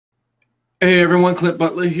Hey everyone, Clint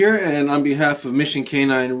Butler here, and on behalf of Mission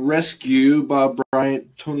Canine Rescue, Bob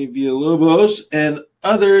Bryant, Tony Villalobos, and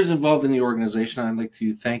others involved in the organization, I'd like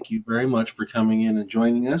to thank you very much for coming in and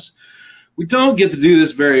joining us. We don't get to do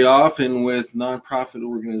this very often with nonprofit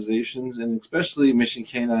organizations, and especially Mission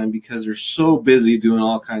Canine, because they're so busy doing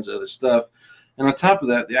all kinds of other stuff. And on top of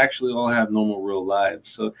that, they actually all have normal real lives.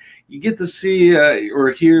 So you get to see or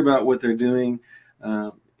hear about what they're doing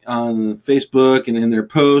on Facebook and in their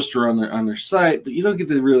post or on their site, but you don't get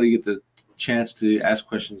to really get the chance to ask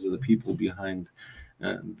questions of the people behind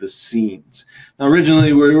the scenes. Now,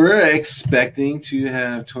 originally, we were expecting to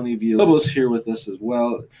have Tony Villalobos here with us as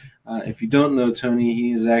well. If you don't know Tony,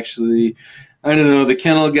 he is actually, I don't know, the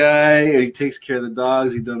kennel guy. He takes care of the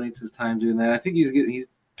dogs. He donates his time doing that. I think he's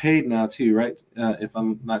paid now too, right? If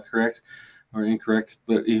I'm not correct or incorrect,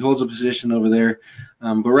 but he holds a position over there.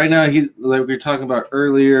 But right now, like we were talking about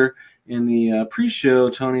earlier in the pre-show,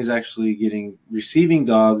 Tony's actually receiving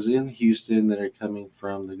dogs in Houston that are coming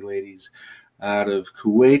from the ladies out of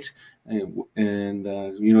Kuwait,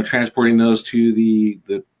 and transporting those to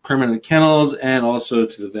the permanent kennels and also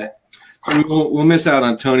to the vet. So we'll miss out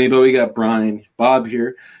on Tony, but we got Bob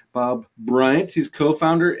here. Bob Bryant, he's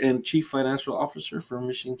co-founder and chief financial officer for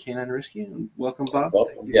Mission Canine Rescue. And welcome, Bob.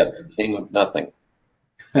 Welcome, yeah, the king of nothing.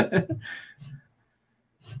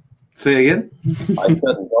 Say again? I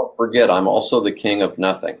said, don't forget, I'm also the king of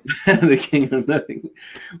nothing. The king of nothing.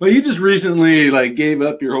 Well, you just recently gave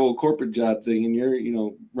up your whole corporate job thing, and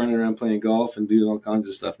you're running around playing golf and doing all kinds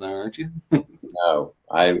of stuff now, aren't you? No,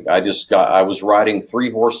 I was riding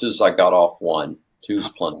 3 horses. I got off 1. 2's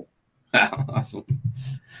plenty. Wow, awesome.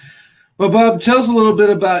 Well, Bob, tell us a little bit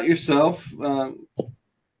about yourself. All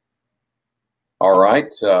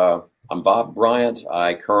right. I'm Bob Bryant.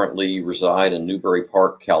 I currently reside in Newbury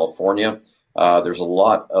Park, California. There's a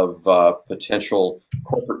lot of potential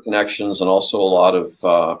corporate connections and also a lot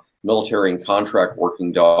of military and contract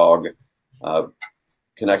working dog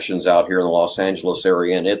connections out here in the Los Angeles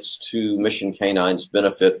area. And it's to Mission Canine's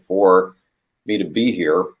benefit for me to be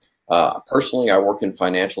here. Personally, I work in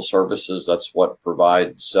financial services. That's what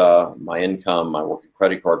provides my income. I work in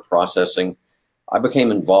credit card processing. I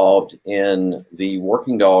became involved in the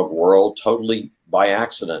working dog world totally by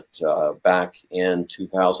accident back in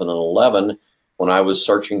 2011 when I was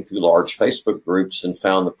searching through large Facebook groups and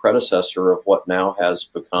found the predecessor of what now has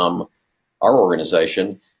become our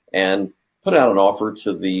organization, and put out an offer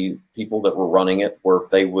to the people that were running it where if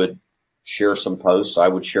they would share some posts, I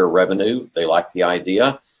would share revenue. They liked the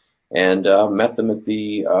idea. And met them at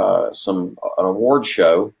an award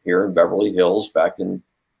show here in Beverly Hills back in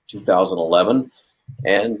 2011,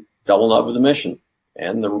 and fell in love with the mission.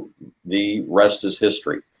 And the rest is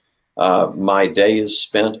history. My day is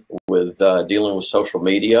spent with dealing with social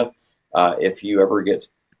media. If you ever get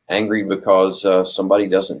angry because somebody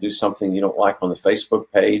doesn't do something you don't like on the Facebook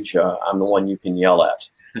page, I'm the one you can yell at.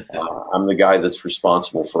 I'm the guy that's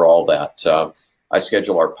responsible for all that. I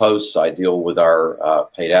schedule our posts. I deal with our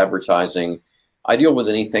paid advertising. I deal with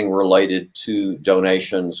anything related to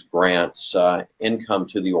donations, grants, income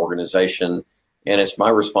to the organization. And it's my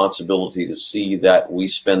responsibility to see that we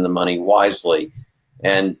spend the money wisely.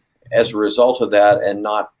 And as a result of that, and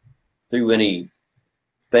not through anything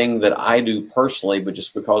that I do personally, but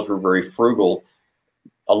just because we're very frugal,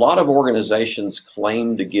 a lot of organizations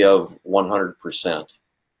claim to give 100%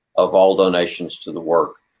 of all donations to the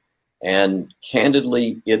work. And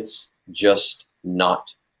candidly, it's just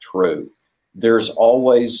not true. There's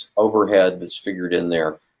always overhead that's figured in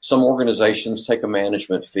there. Some organizations take a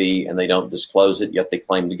management fee and they don't disclose it, yet they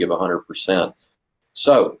claim to give 100%.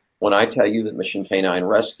 So when I tell you that Mission Canine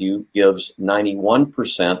Rescue gives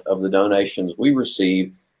 91% of the donations we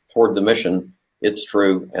receive toward the mission, it's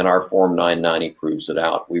true, and our Form 990 proves it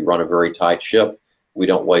out. We run a very tight ship, we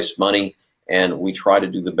don't waste money, and we try to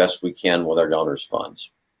do the best we can with our donors' funds.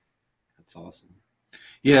 That's awesome.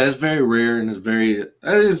 Yeah, it's very rare, and that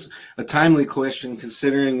is a timely question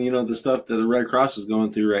considering, the stuff that the Red Cross is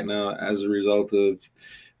going through right now as a result of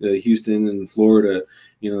Houston and Florida.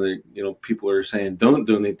 People are saying don't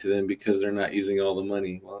donate to them because they're not using all the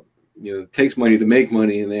money. Well, it takes money to make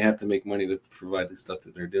money, and they have to make money to provide the stuff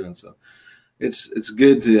that they're doing. So it's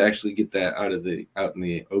good to actually get that out in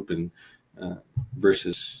the open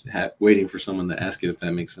versus waiting for someone to ask it, if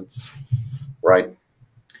that makes sense. Right.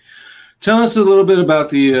 Tell us a little bit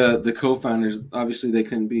about the co-founders. Obviously, they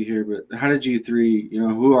couldn't be here, but how did you three,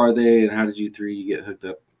 who are they, and how did you three get hooked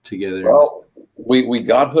up together? Well, we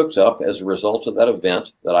got hooked up as a result of that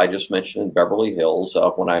event that I just mentioned in Beverly Hills.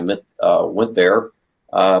 When I went there,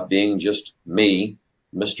 being just me,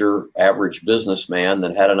 Mr. Average Businessman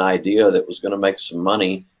that had an idea that was going to make some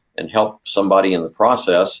money and help somebody in the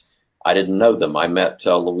process. I didn't know them. I met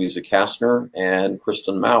Louisa Kastner and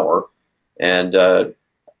Kristen Maurer, and a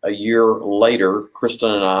year later,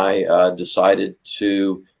 Kristen and I decided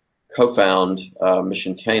to co-found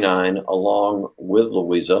Mission Canine along with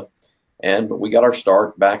Louisa, and we got our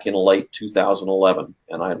start back in late 2011.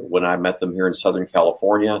 And when I met them here in Southern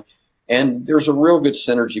California, and there's a real good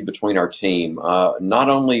synergy between our team. Not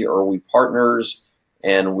only are we partners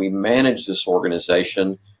and we manage this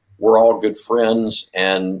organization, we're all good friends.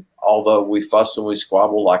 And although we fuss and we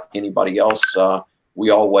squabble like anybody else, we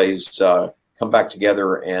always come back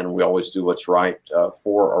together and we always do what's right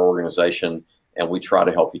for our organization. And we try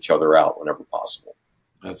to help each other out whenever possible.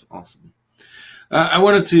 That's awesome. I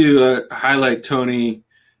wanted to highlight Tony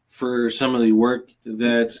for some of the work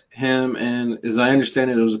that him and, as I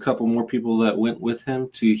understand it, there was a couple more people that went with him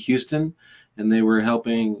to Houston, and they were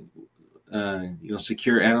helping,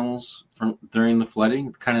 secure animals during the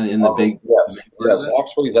flooding, kind of in the big. Yes.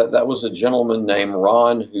 Actually, that was a gentleman named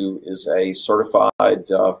Ron, who is a certified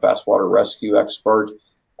fast water rescue expert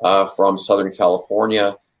from Southern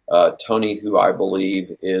California. Tony, who I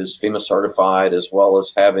believe is FEMA certified, as well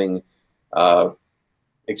as having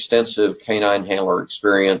extensive canine handler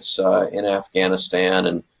experience in Afghanistan,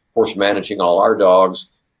 and of course managing all our dogs,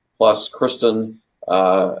 plus Kristen,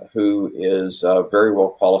 who is very well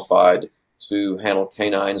qualified to handle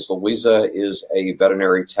canines. Louisa is a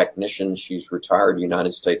veterinary technician. She's retired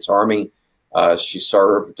United States Army. She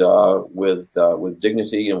served with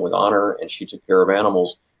dignity and with honor, and she took care of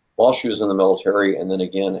animals while she was in the military, and then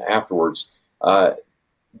again afterwards.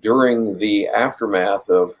 During the aftermath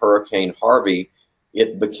of Hurricane Harvey,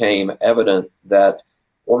 it became evident that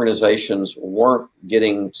organizations weren't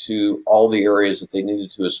getting to all the areas that they needed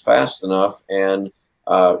to as fast enough, and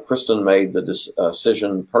Kristen made the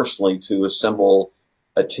decision personally to assemble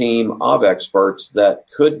a team of experts that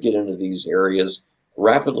could get into these areas,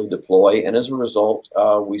 rapidly deploy, and as a result,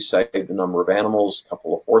 we saved a number of animals, a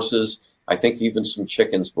couple of horses, I think even some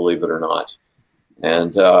chickens, believe it or not.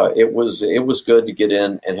 And it was good to get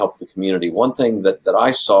in and help the community. One thing that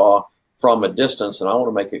I saw from a distance, and I want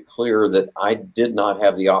to make it clear that I did not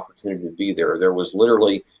have the opportunity to be there. There was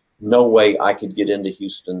literally no way I could get into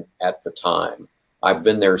Houston at the time. I've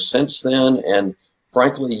been there since then, and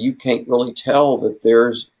frankly, you can't really tell that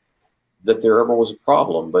there ever was a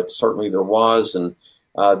problem, but certainly there was. And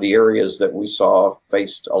the areas that we saw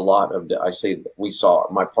faced a lot of,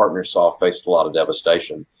 my partner saw faced a lot of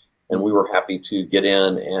devastation, and we were happy to get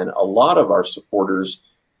in. And a lot of our supporters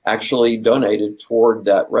actually donated toward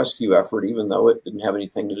that rescue effort, even though it didn't have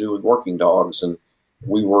anything to do with working dogs. And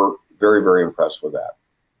we were very, very impressed with that.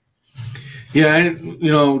 Yeah,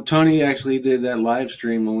 Tony actually did that live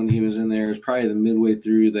stream when he was in there. It was probably the midway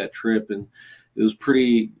through that trip, and it was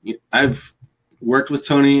pretty. I've worked with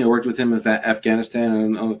Tony. I worked with him in Afghanistan. I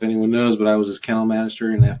don't know if anyone knows, but I was his kennel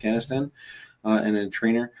master in Afghanistan and a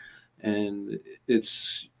trainer. And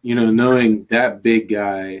it's, knowing that big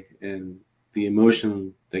guy and the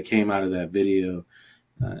emotion that came out of that video,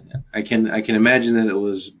 I can imagine that it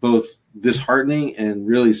was both disheartening and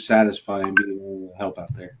really satisfying being able to help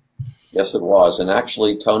out there. Yes, it was. And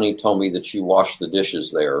actually, Tony told me that you washed the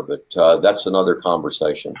dishes there, but that's another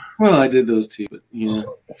conversation. Well, I did those too, but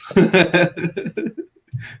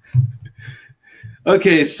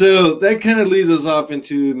Okay, so that kind of leads us off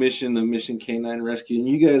into the Mission Canine Rescue. And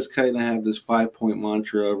you guys kind of have this 5-point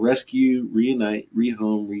mantra: rescue, reunite,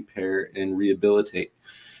 rehome, repair, and rehabilitate.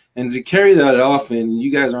 And to carry that off, and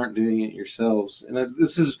you guys aren't doing it yourselves. And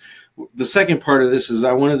this is the second part of this is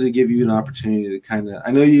I wanted to give you an opportunity to kind of,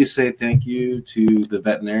 I know you say thank you to the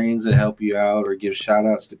veterinarians that help you out or give shout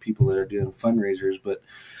outs to people that are doing fundraisers, but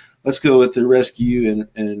let's go with the rescue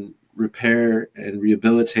and repair and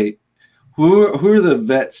rehabilitate. Who are the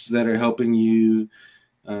vets that are helping you?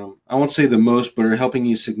 I won't say the most, but are helping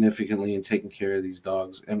you significantly in taking care of these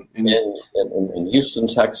dogs. In Houston,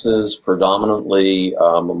 Texas, predominantly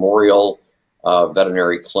Memorial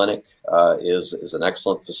Veterinary Clinic is an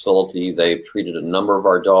excellent facility. They've treated a number of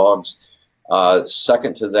our dogs.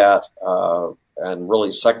 Second to that, and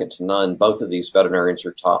really second to none, both of these veterinarians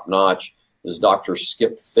are top notch, is Dr.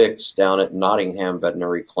 Skip Fix down at Nottingham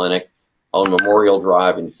Veterinary Clinic on Memorial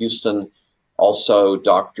Drive in Houston. Also,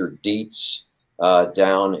 Dr. Dietz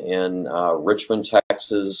down in Richmond,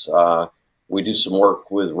 Texas. We do some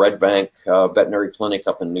work with Red Bank Veterinary Clinic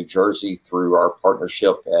up in New Jersey through our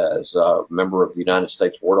partnership as a member of the United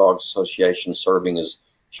States War Dogs Association, serving as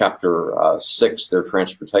Chapter 6, their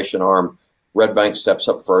transportation arm. Red Bank steps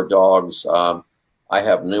up for our dogs. I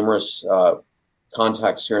have numerous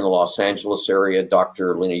contacts here in the Los Angeles area: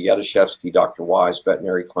 Dr. Lena Yadashevsky, Dr. Wise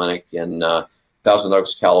Veterinary Clinic in Thousand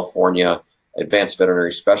Oaks, California, advanced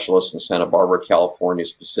veterinary specialist in Santa Barbara, California,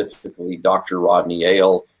 specifically Dr. Rodney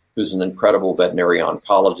Ale, who's an incredible veterinary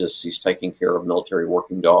oncologist. He's taking care of military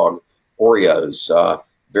working dog Oreos,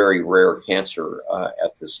 very rare cancer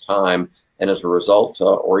at this time. And as a result,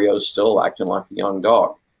 Oreo's still acting like a young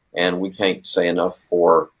dog. And we can't say enough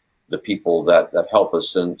for the people that help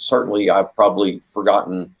us. And certainly I've probably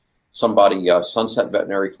forgotten somebody. Sunset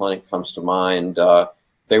Veterinary Clinic comes to mind.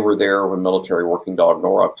 They were there when military working dog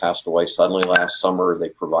Nora passed away suddenly last summer. They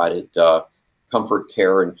provided comfort,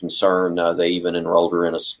 care, and concern. They even enrolled her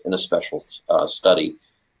in a special study.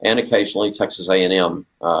 And occasionally Texas A&M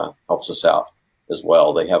helps us out as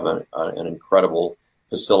well. They have an incredible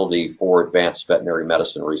facility for advanced veterinary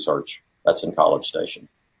medicine research. That's in College Station,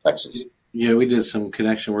 Texas. Yeah, we did some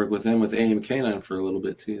connection work with them with AM Canine for a little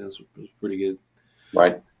bit too. That was pretty good.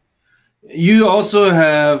 Right. You also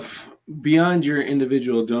have, beyond your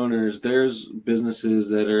individual donors, there's businesses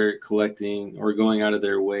that are collecting or going out of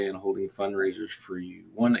their way and holding fundraisers for you.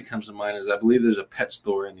 One that comes to mind is, I believe there's a pet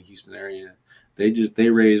store in the Houston area. They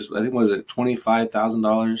raised, I think, was it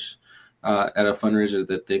 $25,000 at a fundraiser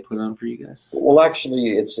that they put on for you guys? Well,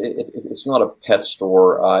 actually, it's not a pet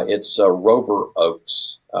store. It's Rover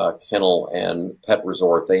Oaks Kennel and Pet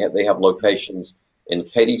Resort. They have locations in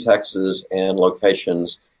Katy, Texas, and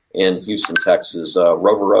locations in Houston, Texas.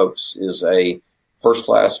 Rover Oaks is a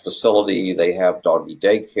first-class facility. They have doggy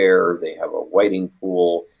daycare. They have a wading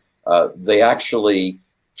pool. They actually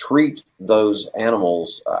treat those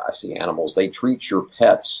animals. I see animals. They treat your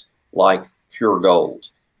pets like pure gold.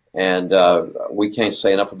 And we can't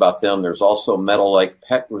say enough about them. There's also Meadow Lake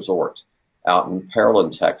Pet Resort out in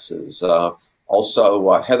Pearland, Texas.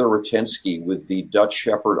 Also, Heather Ratinsky with the Dutch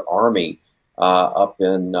Shepherd Army up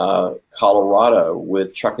in Colorado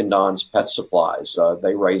with Chuck and Don's Pet Supplies.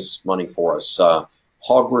 They raise money for us.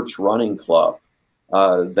 Hogwarts Running Club.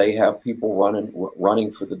 They have people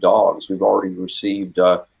running for the dogs. We've already received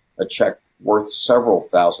a check worth several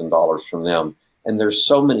 $1,000s from them. And there's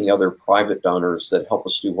so many other private donors that help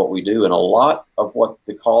us do what we do. And a lot of what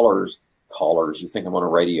the callers, you think I'm on a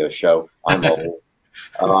radio show, I'm old.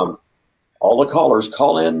 All the callers,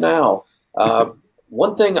 call in now.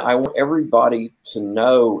 One thing I want everybody to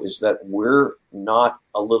know is that we're not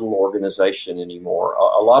a little organization anymore.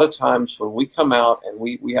 A lot of times when we come out and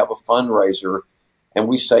we have a fundraiser and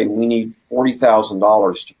we say we need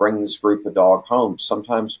 $40,000 to bring this group of dog home,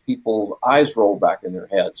 sometimes people's eyes roll back in their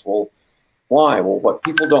heads. Well, why? Well, what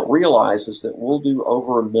people don't realize is that we'll do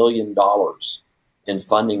over $1 million in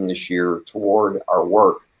funding this year toward our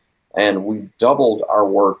work. And we've doubled our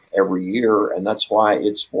work every year. And that's why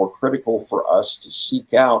it's more critical for us to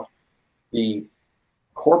seek out the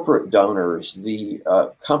corporate donors, the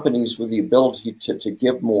companies with the ability to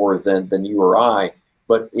give more than you or I.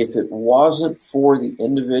 But if it wasn't for the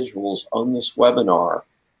individuals on this webinar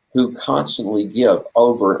who constantly give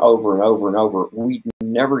over and over and over and over, we'd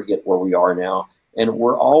never get where we are now. And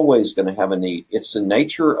we're always going to have a need. It's the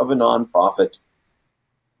nature of a nonprofit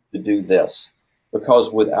to do this,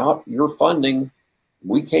 because without your funding,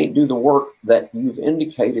 we can't do the work that you've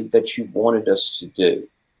indicated that you wanted us to do.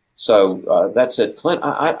 So that's it. Clint,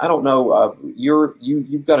 I don't know,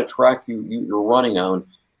 you've got a track you're running on,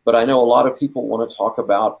 but I know a lot of people want to talk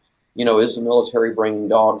about, you know, is the military bringing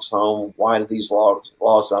dogs home? Why do these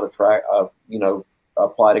laws not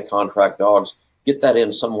apply to contract dogs? Get that in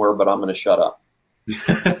somewhere, but I'm going to shut up.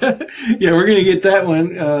 Yeah, we're going to get that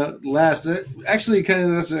one last. Actually,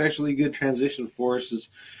 that's actually a good transition for us. Is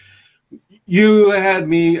you had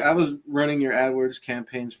me? I was running your AdWords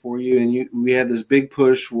campaigns for you, and we had this big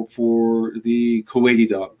push for the Kuwaiti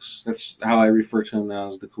dogs. That's how I refer to them now,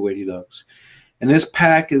 as the Kuwaiti dogs. And this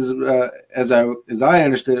pack is, as I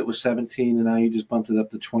understood it, was 17, and now you just bumped it up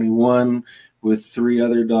to 21 with 3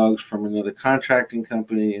 other dogs from another contracting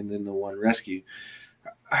company, and then the one rescue.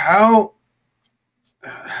 How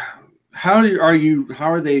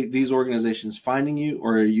are these organizations finding you,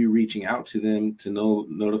 or are you reaching out to them to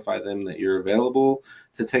notify them that you're available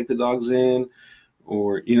to take the dogs in,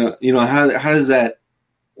 or how does that?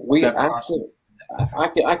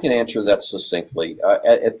 I can answer that succinctly.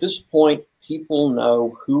 At this point, people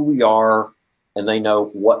know who we are and they know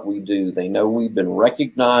what we do. They know we've been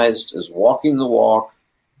recognized as walking the walk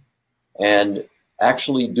and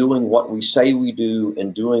actually doing what we say we do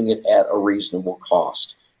and doing it at a reasonable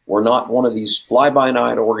cost. We're not one of these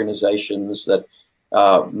fly-by-night organizations that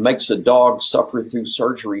makes a dog suffer through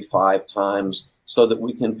surgery 5 times so that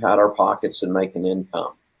we can pat our pockets and make an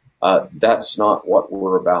income. That's not what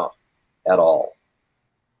we're about at all.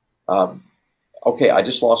 Okay, I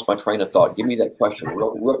just lost my train of thought. Give me that question.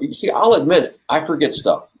 You see, I'll admit it. I forget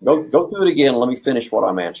stuff. Go through it again. Let me finish what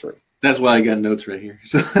I'm answering. That's why I got notes right here.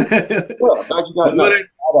 So, Well, glad you got notes.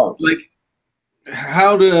 I don't. Like,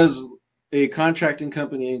 how does a contracting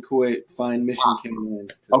company in Kuwait find Mission Canine?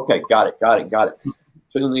 Okay, got it.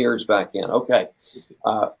 Tune the ears back in. Okay.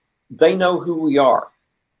 They know who we are.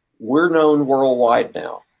 We're known worldwide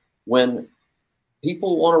now. When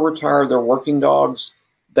people want to retire their working dogs,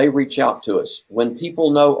 they reach out to us. When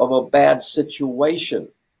people know of a bad situation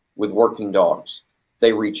with working dogs,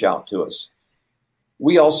 they reach out to us.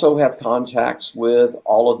 We also have contacts with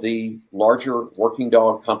all of the larger working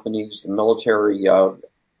dog companies, the military,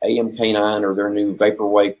 AM Canine, or their new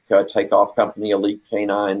Vaporwake takeoff company, Elite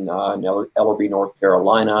Canine, in Ellerbe, North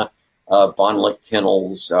Carolina, Von Lick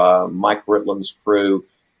Kennels, Mike Ritland's crew,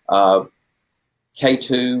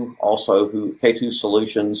 K2, also K2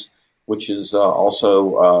 Solutions, which is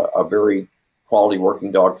also a very quality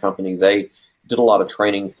working dog company. They did a lot of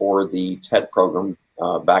training for the TED program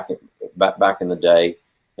back in the day.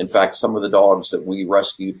 In fact, some of the dogs that we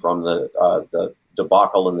rescued from the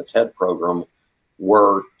debacle in the TED program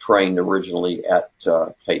were trained originally at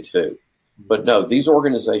K2. But no, these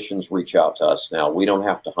organizations reach out to us now. We don't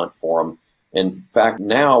have to hunt for them. In fact,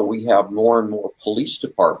 now we have more and more police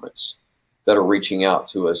departments that are reaching out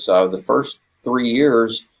to us. The first 3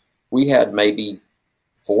 years, we had maybe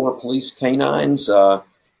 4 police canines.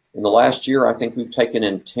 In the last year, I think we've taken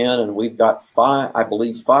in 10, and we've got 5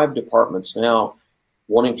 departments now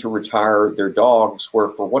wanting to retire their dogs where,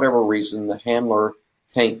 for whatever reason, the handler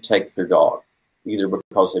can't take their dog, either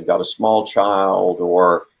because they've got a small child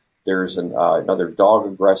or there's another dog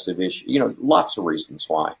aggressive issue. You know, lots of reasons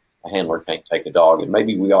why a handler can't take a dog, and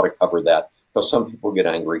maybe we ought to cover that because some people get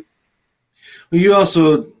angry. Well, you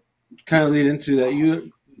also kind of lead into that.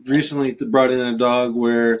 You recently brought in a dog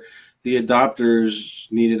where the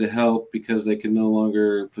adopters needed help because they could no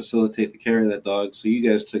longer facilitate the care of that dog. So you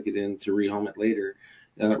guys took it in to rehome it later,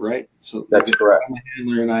 right? So that's correct. I'm a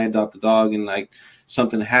handler and I adopt the dog, and like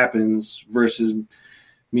something happens versus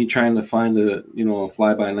me trying to find a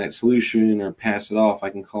fly-by-night solution or pass it off. I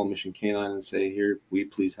can call Mission Canine and say, "Here, will you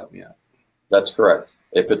please help me out?" That's correct.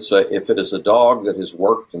 If it is a dog that has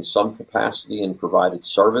worked in some capacity and provided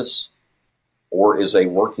service, or is a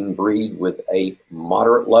working breed with a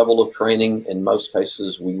moderate level of training, in most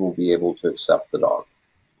cases, we will be able to accept the dog.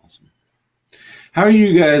 Awesome. How are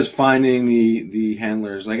you guys finding the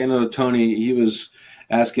handlers? Like, I know Tony, he was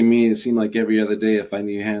asking me, it seemed like every other day, if I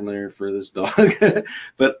knew a handler for this dog.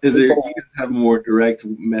 But you guys have more direct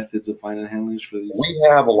methods of finding handlers for these? We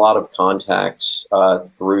have a lot of contacts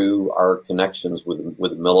through our connections with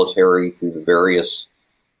the military, through the various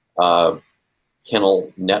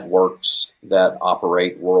kennel networks that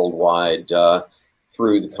operate worldwide,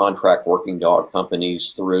 through the contract working dog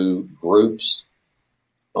companies, through groups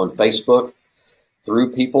on Facebook,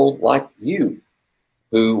 through people like you,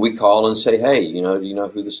 who we call and say, "Hey, do you know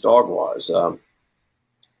who this dog was?"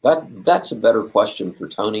 That's a better question for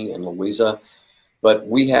Tony and Louisa. But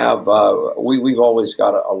we have we've always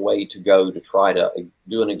got a way to go to try to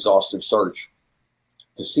do an exhaustive search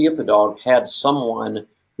to see if the dog had someone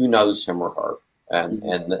who knows him or her, and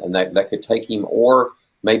that could take him, or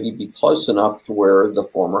maybe be close enough to where the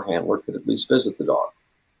former handler could at least visit the dog.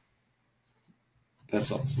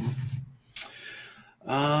 That's awesome.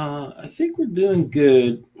 I think we're doing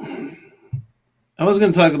good. I was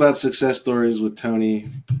going to talk about success stories with Tony,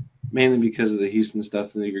 mainly because of the Houston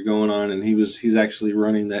stuff that you're going on, and he's actually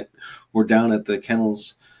running that. We're down at the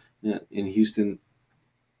kennels in Houston.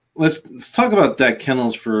 Let's talk about that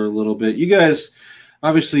kennels for a little bit. You guys,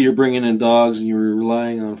 obviously, you're bringing in dogs, and you're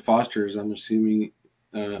relying on fosters. I'm assuming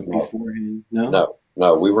beforehand. No,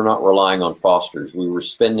 we were not relying on fosters. We were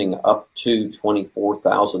spending up to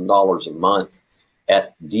 $24,000 a month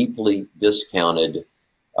at deeply discounted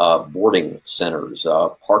boarding centers.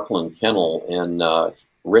 Parkland Kennel in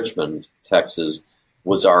Richmond, Texas,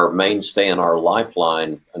 was our mainstay and our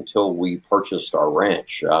lifeline until we purchased our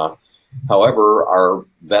ranch. However,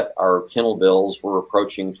 our kennel bills were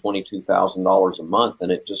approaching $22,000 a month,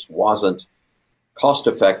 and it just wasn't cost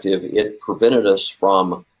effective. It prevented us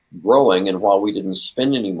from growing, and while we didn't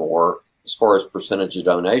spend any more as far as percentage of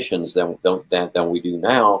donations than we do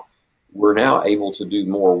now, we're now able to do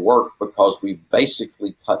more work because we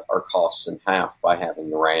basically cut our costs in half by having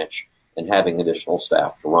the ranch and having additional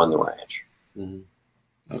staff to run the ranch.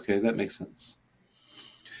 Mm-hmm. Okay, that makes sense.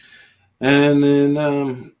 And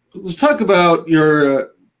then let's talk about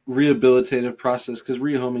your rehabilitative process, because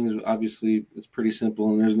rehoming is obviously it's pretty simple.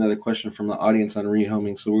 And there's another question from the audience on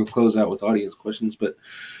rehoming, so we'll close out with audience questions. But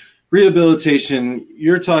rehabilitation,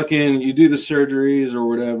 you're talking, you do the surgeries or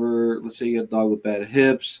whatever. Let's say you got a dog with bad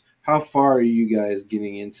hips. How far are you guys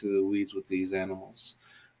getting into the weeds with these animals?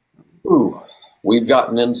 Ooh, we've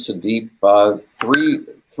gotten in so deep.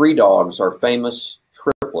 Three dogs are famous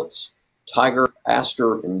triplets: Tiger,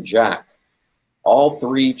 Aster, and Jack. All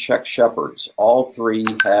three Czech Shepherds. All three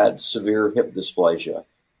had severe hip dysplasia.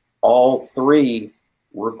 All three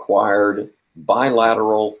required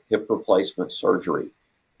bilateral hip replacement surgery.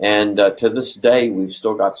 And to this day, we've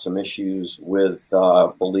still got some issues with,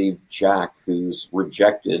 believe, Jack, who's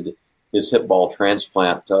rejected his hip ball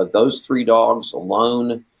transplant. Those three dogs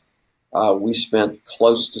alone, we spent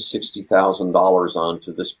close to $60,000 on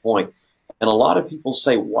to this point. And a lot of people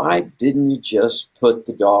say, why didn't you just put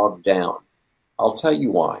the dog down? I'll tell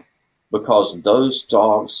you why. Because those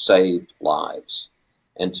dogs saved lives.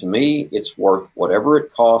 And to me, it's worth whatever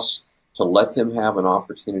it costs to let them have an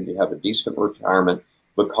opportunity to have a decent retirement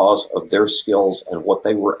because of their skills and what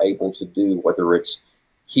they were able to do, whether it's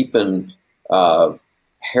keeping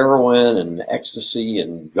heroin and ecstasy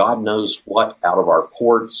and God knows what out of our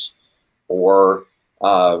ports, or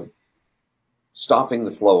stopping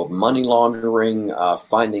the flow of money laundering,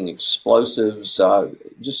 finding explosives,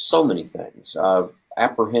 just so many things,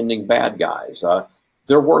 apprehending bad guys.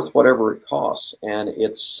 They're worth whatever it costs. And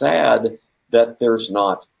it's sad that there's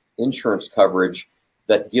not insurance coverage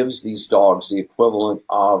that gives these dogs the equivalent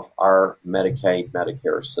of our Medicaid,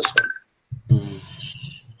 Medicare system.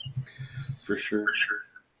 For sure.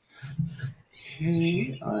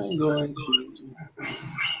 Okay, I'm going to...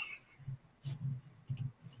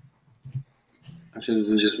 I should have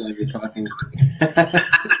done this while you're talking.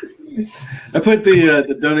 I put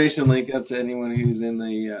the donation link up to anyone who's in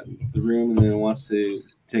the room and then wants to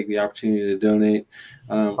take the opportunity to donate.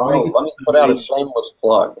 Let me put out a shameless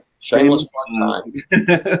plug. Shameless plug time.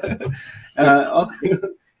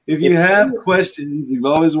 Also, if you have questions you've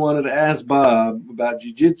always wanted to ask Bob about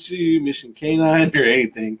jiu-jitsu, Mission Canine, or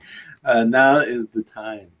anything, now is the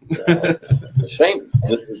time.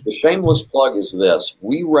 The shameless plug is this.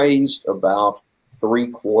 We raised about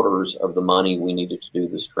 3/4 of the money we needed to do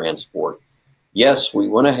this transport. Yes, we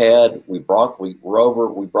went ahead, we brought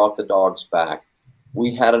the dogs back.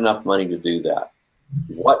 We had enough money to do that.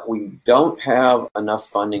 What we don't have enough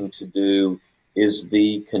funding to do is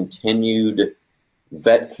the continued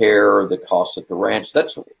vet care, the cost at the ranch.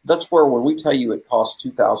 That's where, when we tell you it costs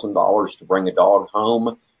 $2,000 to bring a dog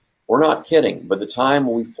home, we're not kidding. By the time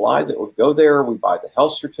we go there, we buy the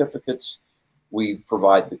health certificates, we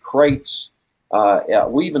provide the crates.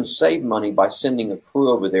 We even save money by sending a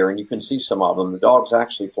crew over there, and you can see some of them. The dogs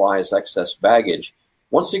actually fly as excess baggage.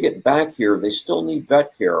 Once they get back here, they still need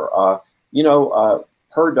vet care.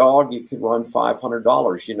 Per dog, it could run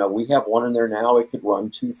 $500. We have one in there now. It could run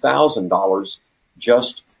 $2,000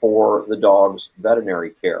 just for the dog's veterinary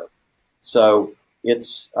care. So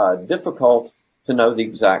it's difficult to know the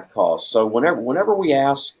exact cost. So whenever we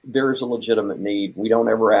ask, there is a legitimate need. We don't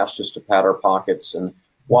ever ask just to pat our pockets. And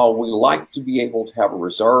while we like to be able to have a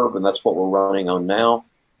reserve, and that's what we're running on now,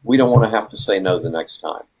 we don't want to have to say no the next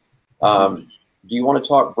time. Do you want to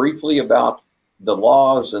talk briefly about the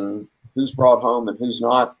laws and who's brought home and who's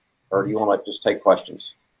not, or do you want to just take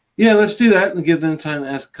questions? Yeah, let's do that and give them time to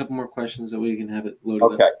ask a couple more questions that we can have it loaded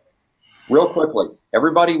Okay. up. Real quickly,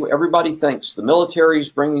 everybody thinks the military's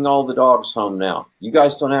bringing all the dogs home now. You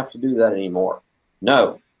guys don't have to do that anymore.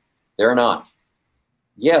 No, they're not.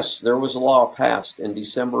 Yes, there was a law passed in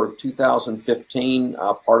December of 2015,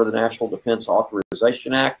 part of the National Defense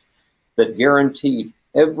Authorization Act, that guaranteed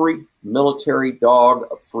every military dog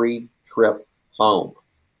a free trip home.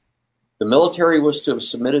 The military was to have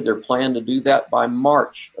submitted their plan to do that by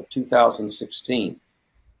March of 2016.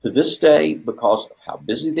 To this day, because of how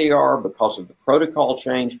busy they are, because of the protocol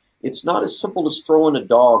change, it's not as simple as throwing a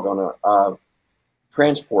dog on a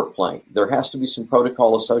transport plane. There has to be some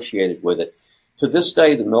protocol associated with it. To this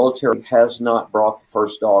day, the military has not brought the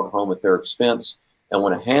first dog home at their expense. And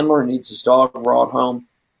when a handler needs his dog brought home,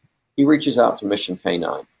 he reaches out to Mission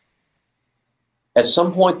Canine. At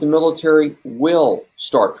some point, the military will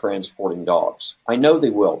start transporting dogs. I know they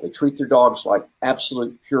will. They treat their dogs like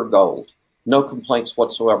absolute pure gold. No complaints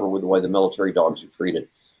whatsoever with the way the military dogs are treated.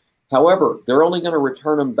 However, they're only going to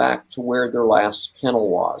return them back to where their last kennel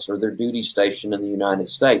was, or their duty station in the United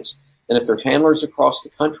States. And if they're handlers across the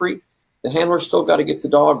country, the handler's still got to get the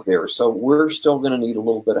dog there. So we're still going to need a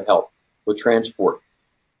little bit of help with transport.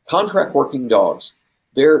 Contract working dogs,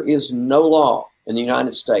 there is no law in the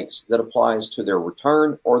United States that applies to their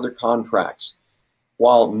return or their contracts.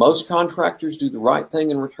 While most contractors do the right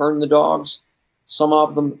thing and return the dogs, some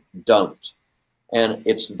of them don't. And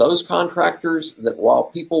it's those contractors that, while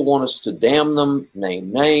people want us to damn them,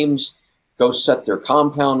 name names, go set their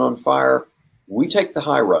compound on fire, we take the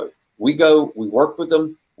high road. We go, we work with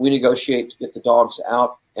them, we negotiate to get the dogs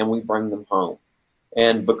out, and we bring them home.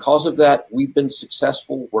 And because of that, we've been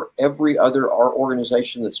successful where every other our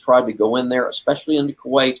organization that's tried to go in there, especially into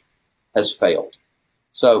Kuwait, has failed.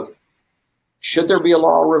 So should there be a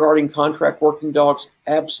law regarding contract working dogs?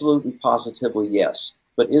 Absolutely, positively, yes.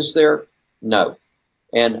 But is there? No.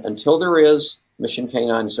 And until there is, Mission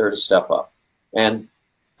Canine is there to step up. And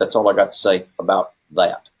that's all I got to say about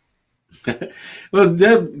that. Well,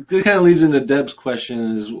 Deb, that kind of leads into Deb's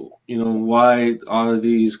question is, why are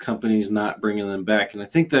these companies not bringing them back? And I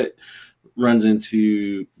think that runs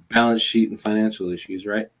into balance sheet and financial issues,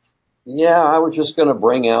 right? Yeah, I was just going to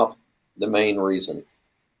bring out the main reason.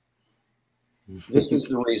 This is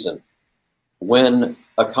the reason. When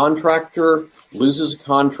a contractor loses a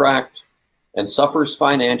contract and suffers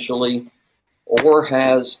financially or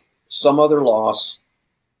has some other loss,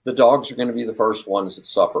 the dogs are going to be the first ones that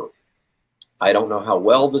suffer. I don't know how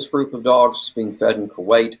well this group of dogs is being fed in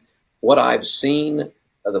Kuwait. What I've seen,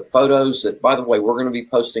 the photos that, by the way, we're going to be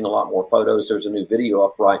posting a lot more photos. There's a new video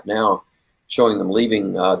up right now showing them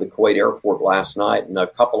leaving the Kuwait airport last night, and a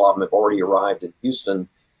couple of them have already arrived in Houston.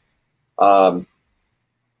 Okay,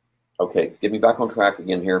 get me back on track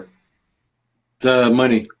again here. The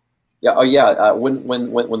money. Yeah. Oh, yeah.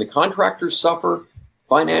 When the contractors suffer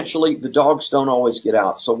financially, the dogs don't always get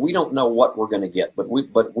out. So we don't know what we're going to get, but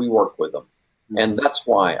we work with them, and that's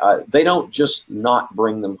why they don't just not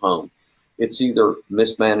bring them home. It's either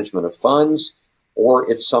mismanagement of funds or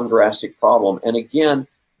it's some drastic problem. And again,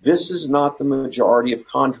 this is not the majority of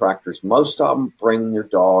contractors. Most of them bring their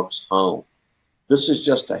dogs home. This is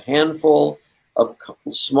just a handful of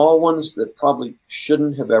small ones that probably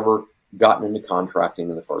shouldn't have ever gotten into contracting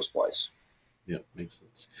in the first place. Yeah, makes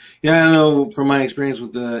sense. Yeah, I know from my experience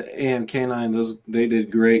with the AM Canine, they did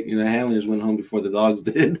great. The handlers went home before the dogs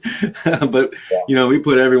did. But, yeah. We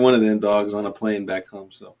put every one of them dogs on a plane back home.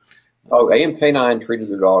 So, AM Canine treated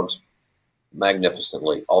their dogs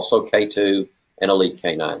magnificently. Also K2 and Elite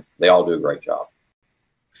Canine. They all do a great job.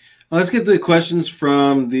 Well, let's get the questions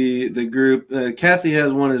from the group. Kathy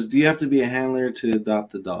has one is, do you have to be a handler to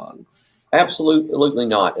adopt the dogs? Absolutely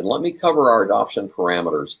not. And let me cover our adoption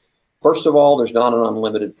parameters. First of all, there's not an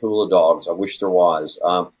unlimited pool of dogs. I wish there was.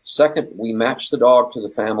 Second, we match the dog to the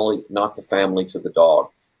family, not the family to the dog.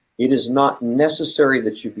 It is not necessary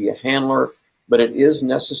that you be a handler, but it is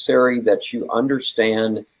necessary that you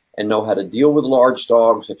understand and know how to deal with large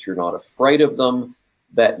dogs, that you're not afraid of them,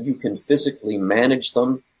 that you can physically manage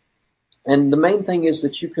them. And the main thing is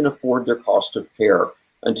that you can afford their cost of care.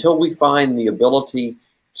 Until we find the ability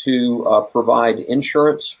to provide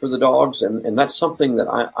insurance for the dogs, and that's something that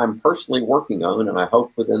I'm personally working on, and I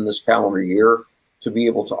hope within this calendar year to be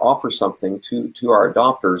able to offer something to our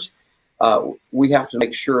adopters. We have to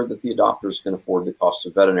make sure that the adopters can afford the cost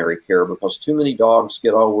of veterinary care, because too many dogs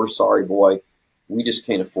get, oh, we're sorry, boy, we just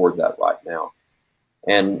can't afford that right now.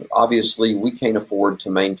 And obviously, we can't afford to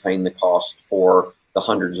maintain the cost for the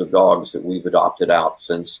hundreds of dogs that we've adopted out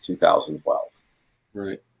since 2012.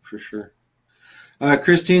 Right, for sure.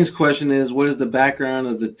 Christine's question is, what is the background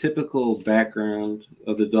of the typical background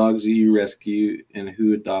of the dogs that you rescue, and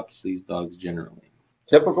who adopts these dogs generally?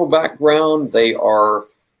 Typical background, they are,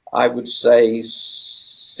 I would say,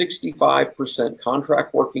 65%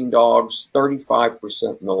 contract working dogs,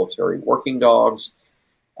 35% military working dogs.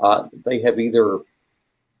 They have either,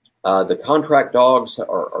 the contract dogs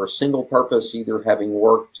are single purpose, either having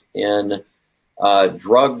worked in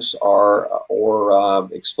drugs or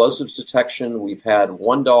explosives detection. We've had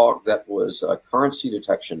one dog that was a currency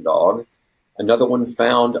detection dog. Another one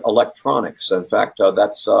found electronics. In fact,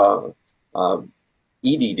 that's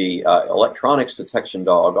EDD, electronics detection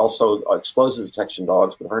dog, also explosive detection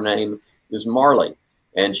dogs, but her name is Marley,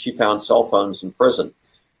 and she found cell phones in prison.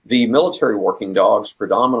 The military working dogs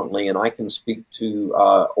predominantly, and I can speak to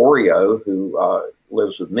Oreo, who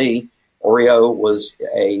lives with me. Oreo was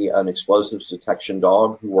an explosives detection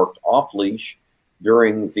dog who worked off-leash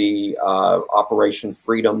during the Operation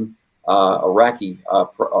Freedom, Iraq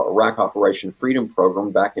Operation Freedom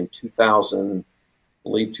program back in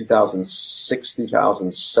 2006,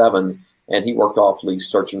 2007, and he worked off-leash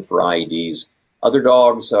searching for IEDs. Other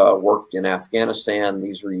dogs worked in Afghanistan.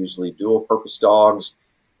 These are usually dual-purpose dogs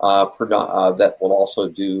that will also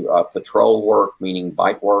do patrol work, meaning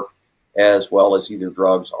bite work, as well as either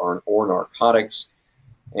drugs or narcotics.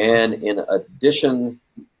 And in addition,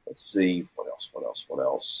 let's see, what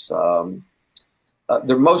else?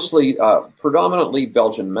 They're mostly, predominantly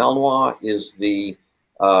Belgian Malinois is the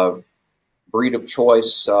breed of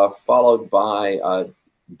choice, followed by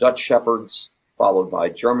Dutch Shepherds, followed by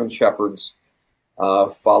German Shepherds,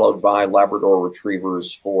 followed by Labrador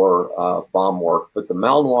Retrievers for bomb work. But the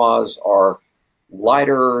Malinois are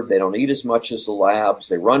lighter. They don't eat as much as the Labs.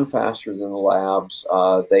 They run faster than the Labs.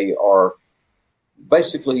 They are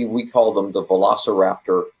basically, we call them the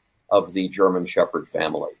Velociraptor of the German Shepherd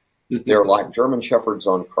family. They're like German Shepherds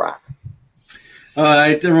on crack.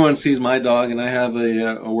 Everyone sees my dog, and I have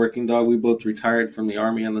a working dog. We both retired from the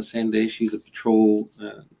Army on the same day. She's a patrol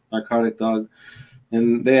narcotic dog.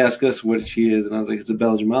 And they ask us what she is, and I was like, it's a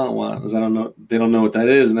Belgian Malinois. Because I don't know, they don't know what that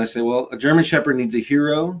is. And I say, well, a German Shepherd needs a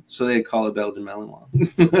hero, so they call it Belgian Malinois.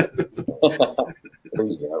 There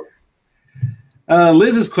you go.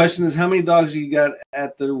 Liz's question is, how many dogs do you got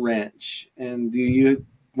at the ranch? And do you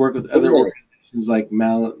work with other organizations like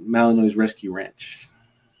Malinois Rescue Ranch?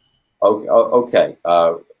 Okay.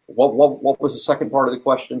 What was the second part of the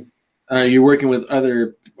question? You're working with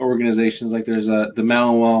other organizations, like there's the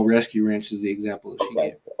Malinois Rescue Ranch is the example that she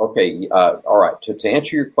gave. Okay. All right. To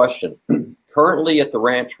answer your question, currently at the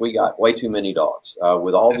ranch we got way too many dogs.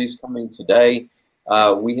 With all these coming today,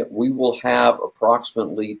 we will have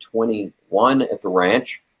approximately 21 at the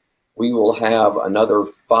ranch. We will have another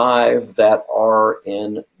 5 that are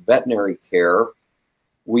in veterinary care.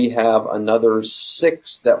 We have another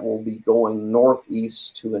 6 that will be going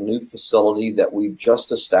northeast to a new facility that we've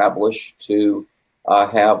just established to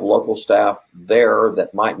have local staff there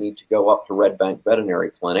that might need to go up to Red Bank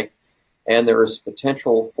Veterinary Clinic. And there is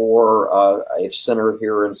potential for a center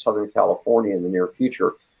here in Southern California in the near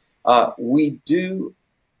future. We do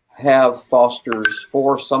have fosters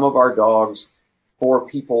for some of our dogs for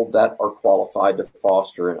people that are qualified to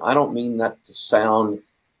foster. And I don't mean that to sound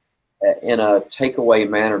in a takeaway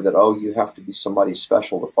manner that, oh, you have to be somebody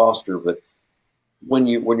special to foster. But when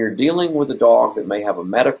you're dealing with a dog that may have a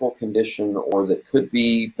medical condition or that could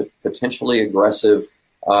be potentially aggressive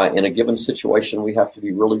in a given situation, we have to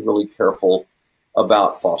be really, really careful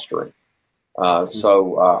about fostering.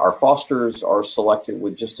 So our fosters are selected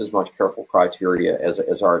with just as much careful criteria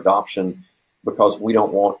as our adoption, because we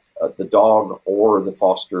don't want the dog or the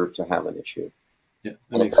foster to have an issue. Yeah,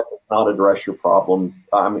 and if that does not address your problem,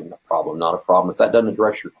 not a problem. If that doesn't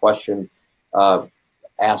address your question,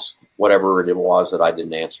 ask whatever it was that I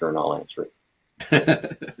didn't answer, and I'll answer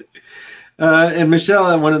it. And Michelle,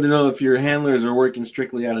 I wanted to know if your handlers are working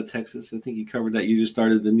strictly out of Texas. I think you covered that. You just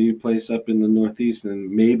started the new place up in the Northeast,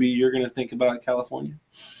 and maybe you're going to think about California.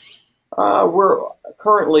 We're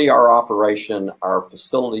currently our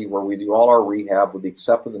facility where we do all our rehab, with the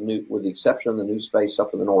exception of the new space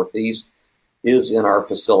up in the Northeast, is in our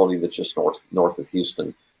facility that's just north of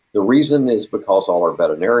Houston. The reason is because all our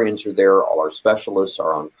veterinarians are there, all our specialists,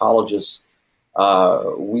 our oncologists.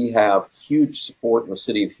 We have huge support in the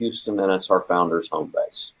city of Houston, and it's our founder's home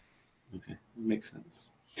base. Okay, that makes sense.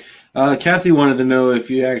 Kathy wanted to know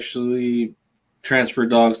if you actually transfer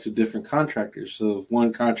dogs to different contractors. So if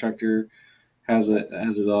one contractor has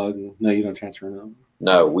a dog, no, you don't transfer them.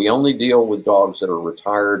 No, we only deal with dogs that are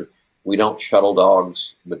retired. We don't shuttle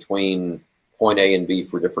dogs between point A and B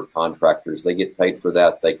for different contractors. They get paid for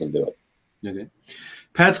that. They can do it. Okay.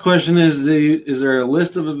 Pat's question is there a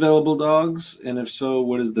list of available dogs? And if so,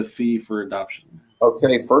 what is the fee for adoption?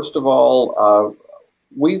 Okay. First of all,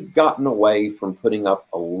 we've gotten away from putting up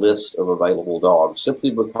a list of available dogs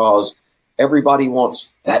simply because everybody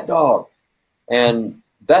wants that dog. And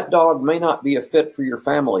that dog may not be a fit for your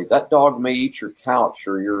family. That dog may eat your couch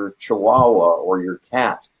or your chihuahua or your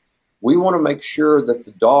cat. We want to make sure that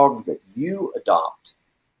the dog that you adopt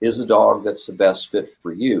is a dog that's the best fit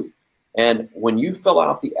for you. And when you fill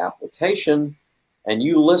out the application and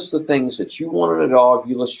you list the things that you want in a dog,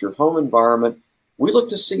 you list your home environment, we look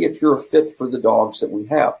to see if you're a fit for the dogs that we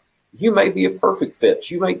have. You may be a perfect fit.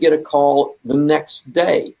 You may get a call the next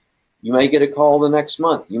day. You may get a call the next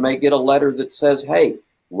month. You may get a letter that says, hey,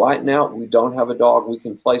 right now we don't have a dog we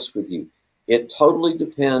can place with you. It totally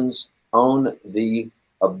depends on the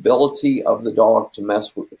ability of the dog to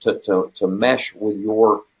mesh with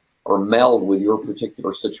your, or meld with your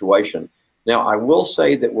particular situation. Now, I will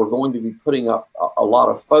say that we're going to be putting up a lot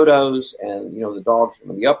of photos, and the dogs are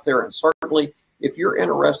going to be up there. And certainly, if you're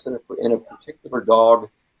interested in a particular dog,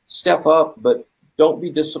 step up, but don't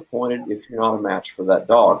be disappointed if you're not a match for that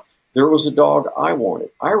dog. There was a dog I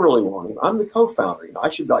wanted. I really wanted him. I'm the co-founder. I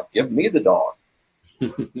should not give me the dog.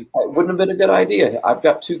 It wouldn't have been a good idea. I've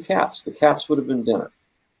got 2 cats. The cats would have been dinner.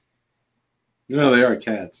 No, they are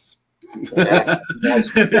cats. Yeah,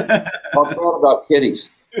 talk about kitties.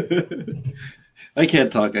 I can't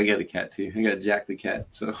talk. I got a cat too. I got Jack the cat.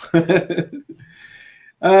 So,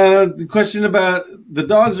 The question about the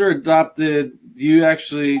dogs are adopted. Do you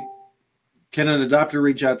actually, can an adopter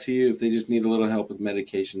reach out to you if they just need a little help with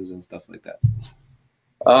medications and stuff like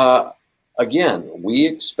that? Again, we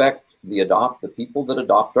expect the people that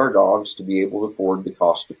adopt our dogs to be able to afford the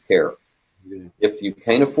cost of care. Yeah. If you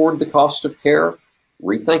can't afford the cost of care,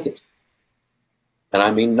 rethink it. And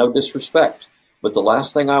I mean no disrespect, but the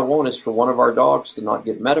last thing I want is for one of our dogs to not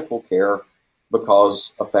get medical care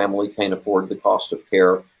because a family can't afford the cost of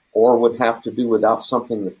care or would have to do without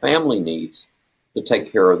something the family needs to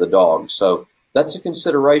take care of the dog. So that's a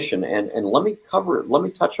consideration. And let me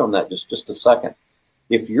touch on that just a second.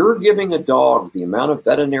 If you're giving a dog the amount of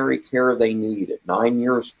veterinary care they need at 9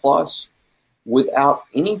 years plus, without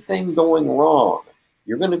anything going wrong,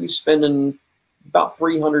 you're going to be spending about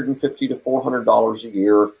 $350 to $400 a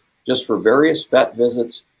year just for various vet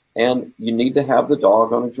visits, and you need to have the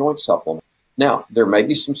dog on a joint supplement. Now, there may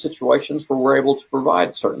be some situations where we're able to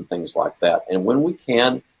provide certain things like that, and when we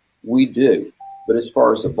can, we do. But as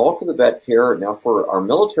far as the bulk of the vet care, now for our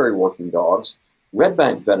military working dogs, Red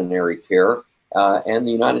Bank Veterinary Care and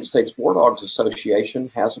the United States War Dogs Association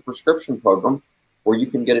has a prescription program where you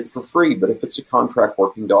can get it for free. But if it's a contract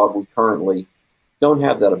working dog, we currently don't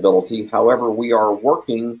have that ability. However, we are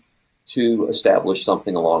working to establish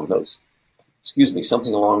something along those,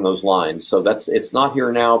 something along those lines. So it's not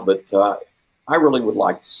here now, but I really would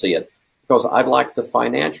like to see it because I'd like the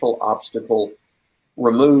financial obstacle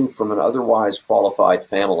removed from an otherwise qualified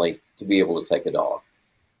family to be able to take a dog.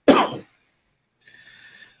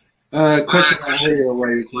 Question while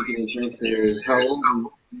you're taking a drink there is how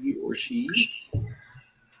old is he or she?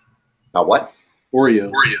 Now what? Oreo.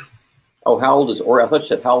 Oh, how old is Oreo? I thought you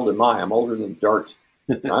said how old am I? I'm older than dirt.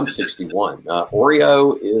 I'm 61.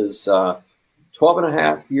 Oreo is 12 and a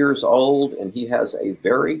half years old, and he has a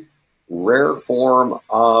very rare form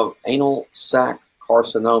of anal sac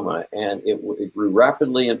carcinoma, and it grew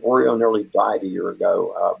rapidly, and Oreo nearly died a year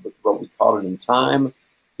ago, but we caught it in time.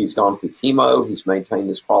 He's gone through chemo. He's maintained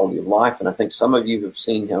his quality of life, and I think some of you have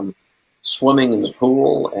seen him swimming in the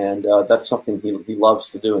pool, and that's something he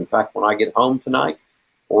loves to do. In fact, when I get home tonight,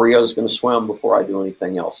 Oreo's going to swim before I do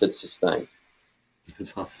anything else. It's his thing.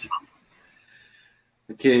 That's awesome.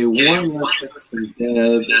 Okay, one last question,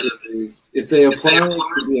 Deb, is if they apply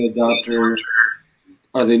to be an adopter,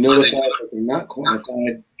 are they notified that they're not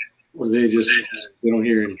qualified, or they don't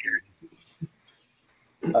hear anything?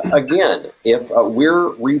 Again, if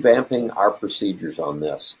we're revamping our procedures on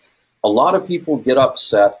this, a lot of people get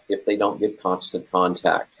upset if they don't get constant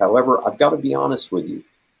contact. However, I've got to be honest with you.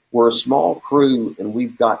 We're a small crew, and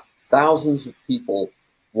we've got thousands of people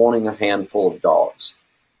wanting a handful of dogs.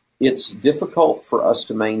 It's difficult for us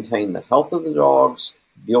to maintain the health of the dogs,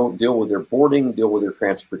 deal with their boarding, deal with their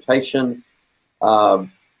transportation,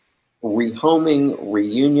 rehoming,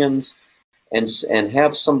 reunions, and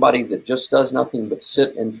have somebody that just does nothing but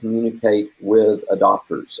sit and communicate with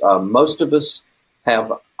adopters. Most of us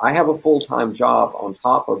I have a full-time job on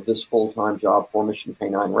top of this full-time job for Mission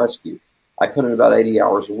Canine Rescue. I put in about 80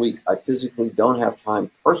 hours a week. I physically don't have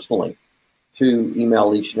time personally to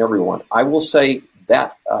email each and every one. I will say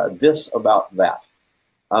that this about that.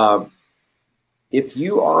 If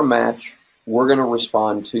you are a match, we're going to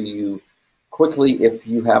respond to you quickly if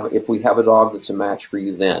we have a dog that's a match for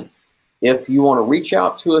you then. If you want to reach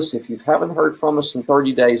out to us, if you haven't heard from us in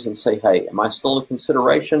 30 days and say, hey, am I still in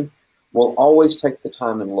consideration? We'll always take the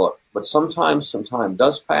time and look. But sometimes some time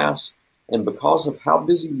does pass. And because of how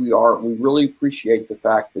busy we are, we really appreciate the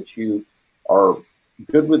fact that you are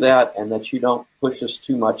good with that and that you don't push us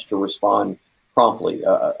too much to respond promptly,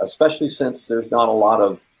 especially since there's not a lot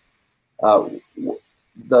of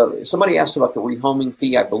somebody asked about the rehoming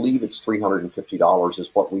fee. I believe it's $350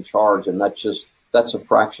 is what we charge, and that's a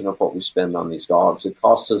fraction of what we spend on these dogs. It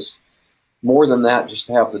costs us more than that just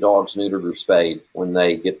to have the dogs neutered or spayed when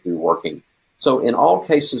they get through working. So in all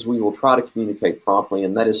cases, we will try to communicate promptly,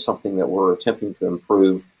 and that is something that we're attempting to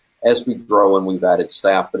improve as we grow and we've added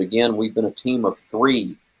staff. But again, we've been a team of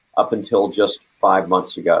 3 up until just 5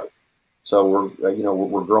 months ago. So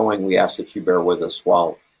we're growing. We ask that you bear with us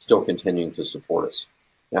while still continuing to support us.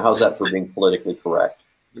 Now, how's that for being politically correct?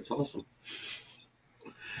 That's awesome.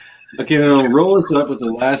 Okay, I'll roll this up with the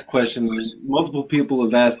last question. Multiple people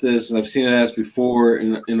have asked this, and I've seen it asked before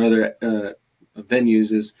in other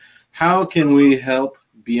venues, is how can we help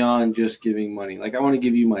beyond just giving money? Like, I want to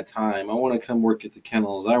give you my time. I want to come work at the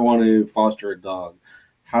kennels. I want to foster a dog.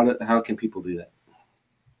 How can people do that?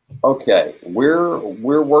 Okay,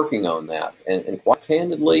 we're working on that. And quite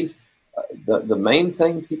candidly, the main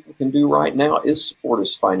thing people can do right now is support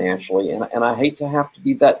us financially. And I hate to have to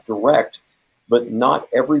be that direct, but not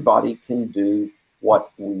everybody can do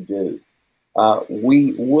what we do.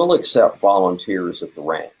 We will accept volunteers at the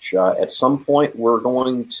ranch. At some point, we're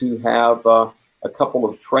going to have a couple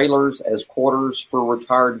of trailers as quarters for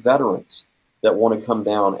retired veterans that want to come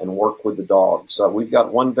down and work with the dogs. We've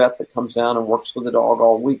got one vet that comes down and works with the dog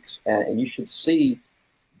all weeks, and you should see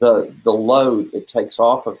the load it takes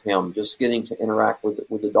off of him just getting to interact with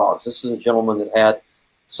the dogs. This is a gentleman that had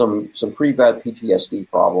some pretty bad PTSD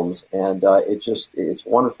problems, and it's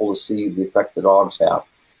wonderful to see the effect the dogs have.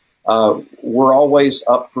 We're always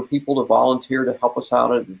up for people to volunteer to help us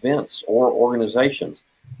out at events or organizations.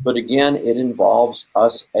 But again, it involves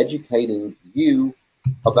us educating you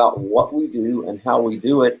about what we do and how we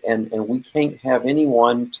do it. And we can't have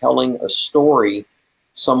anyone telling a story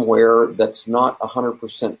somewhere that's not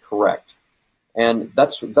 100% correct. And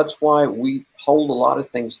that's why we hold a lot of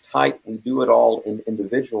things tight. We do it all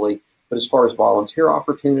individually. But as far as volunteer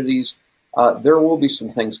opportunities, there will be some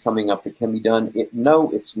things coming up that can be done. No,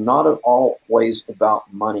 it's not at always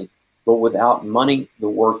about money, but without money, the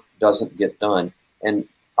work doesn't get done. And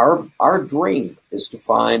our dream is to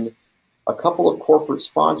find a couple of corporate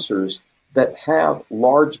sponsors that have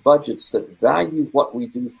large budgets that value what we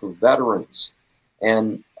do for veterans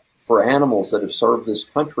and for animals that have served this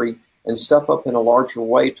country, and step up in a larger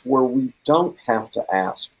way to where we don't have to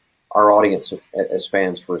ask our audience as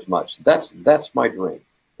fans for as much. That's my dream.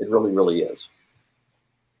 It really, really is.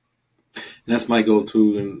 That's my goal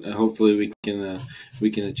too, and hopefully we can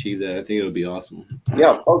achieve that. I think it'll be awesome.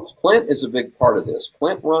 Yeah, folks, Clint is a big part of this.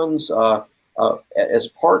 Clint runs as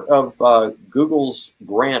part of Google's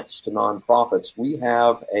grants to nonprofits. We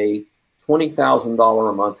have a $20,000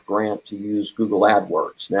 a month grant to use Google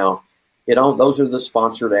AdWords. Now, those are the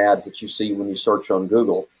sponsored ads that you see when you search on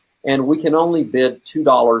Google, and we can only bid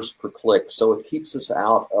 $2 per click, so it keeps us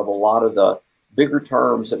out of a lot of the bigger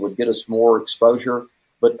terms that would get us more exposure.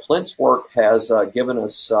 But Clint's work has given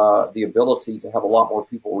us the ability to have a lot more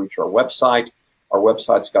people reach our website. Our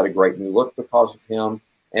website's got a great new look because of him.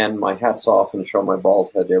 And my hat's off and show my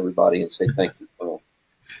bald head to everybody and say thank you, Clint.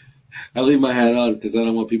 I leave my hat on because I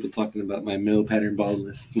don't want people talking about my male pattern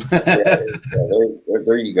baldness.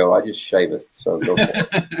 There you go. I just shave it. So go for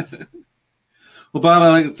it. Well, Bob, I'd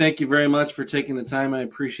like to thank you very much for taking the time. I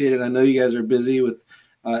appreciate it. I know you guys are busy with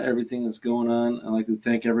everything that's going on. I'd like to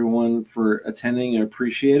thank everyone for attending. I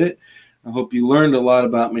appreciate it. I hope you learned a lot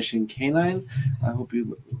about Mission Canine. I hope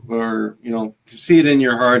you see it in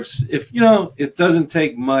your hearts. If, it doesn't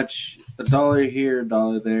take much, $1 here,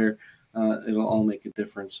 $1 there, it'll all make a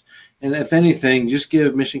difference. And if anything, just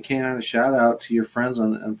give Mission Canine a shout out to your friends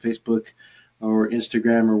on Facebook or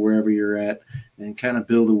Instagram or wherever you're at, and kind of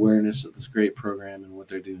build awareness of this great program and what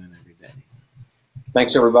they're doing every day.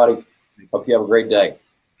 Thanks, everybody. Hope you have a great day.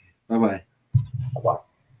 Bye-bye. Bye-bye.